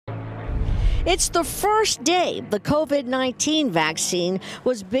It's the first day the COVID-19 vaccine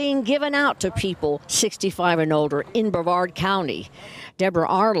was being given out to people 65 and older in Brevard County. Deborah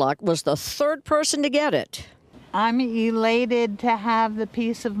Arluck was the third person to get it. I'm elated to have the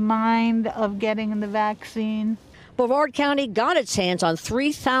peace of mind of getting the vaccine. Brevard County got its hands on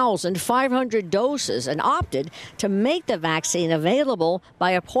 3,500 doses and opted to make the vaccine available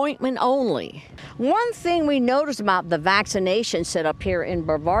by appointment only. One thing we noticed about the vaccination setup here in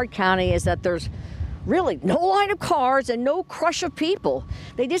Brevard County is that there's really no line of cars and no crush of people.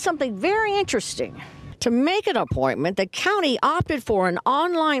 They did something very interesting. To make an appointment, the county opted for an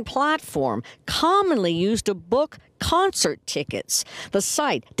online platform commonly used to book concert tickets. The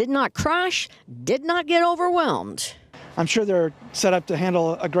site did not crash, did not get overwhelmed. I'm sure they're set up to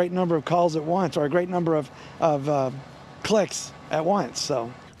handle a great number of calls at once, or a great number of clicks at once.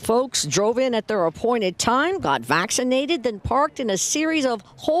 So folks drove in at their appointed time, got vaccinated, then parked in a series of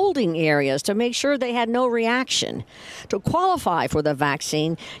holding areas to make sure they had no reaction. To qualify for the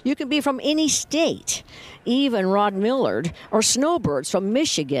vaccine, you can be from any state. Eve and Rod Millard are snowbirds from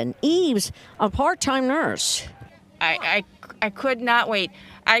Michigan. Eve's a part-time nurse. I could not wait.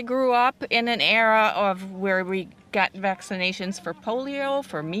 I grew up in an era of where we got vaccinations for polio,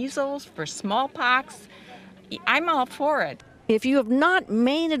 for measles, for smallpox. I'm all for it. If you have not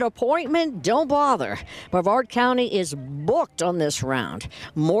made an appointment, don't bother. Brevard County is booked on this round.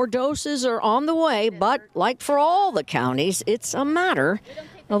 More doses are on the way, but like for all the counties, it's a matter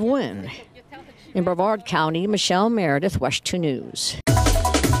of when. In Brevard County, Michelle Meredith, WESH 2 News.